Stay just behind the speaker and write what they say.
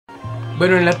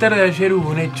Bueno, en la tarde de ayer hubo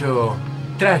un hecho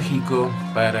trágico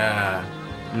para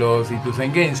los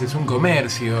ituzanguenses, un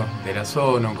comercio de la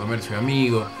zona, un comercio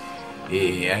amigo,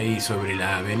 ahí sobre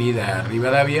la avenida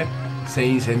Rivadavia, se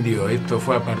incendió. Esto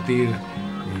fue a partir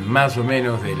más o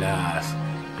menos de las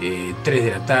 3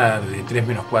 de la tarde, 3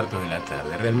 menos cuarto de la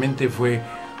tarde. Realmente fue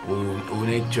un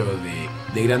hecho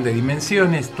de grandes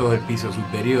dimensiones, todo el piso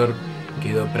superior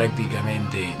quedó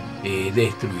prácticamente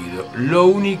destruido. Lo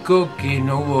único que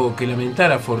no hubo que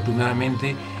lamentar,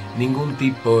 afortunadamente, ningún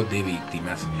tipo de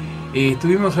víctimas.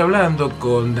 Estuvimos hablando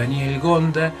con Daniel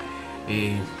Gonda,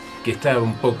 que está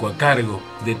un poco a cargo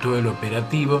de todo el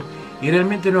operativo, y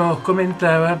realmente nos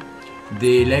comentaba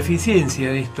de la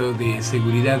eficiencia de esto de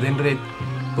seguridad en red,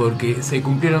 porque se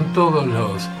cumplieron todos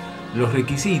los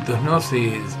requisitos, ¿no?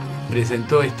 Se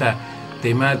presentó esta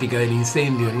temática del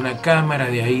incendio en una cámara,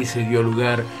 de ahí se dio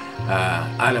lugar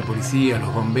a la policía, a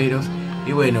los bomberos,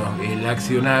 y bueno, el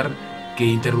accionar que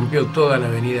interrumpió toda la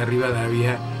avenida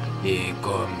Rivadavia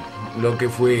con lo que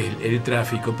fue el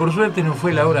tráfico. Por suerte no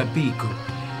fue la hora pico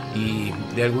y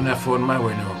de alguna forma,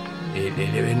 bueno,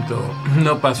 el evento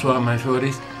no pasó a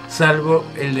mayores, salvo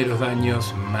el de los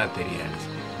daños materiales.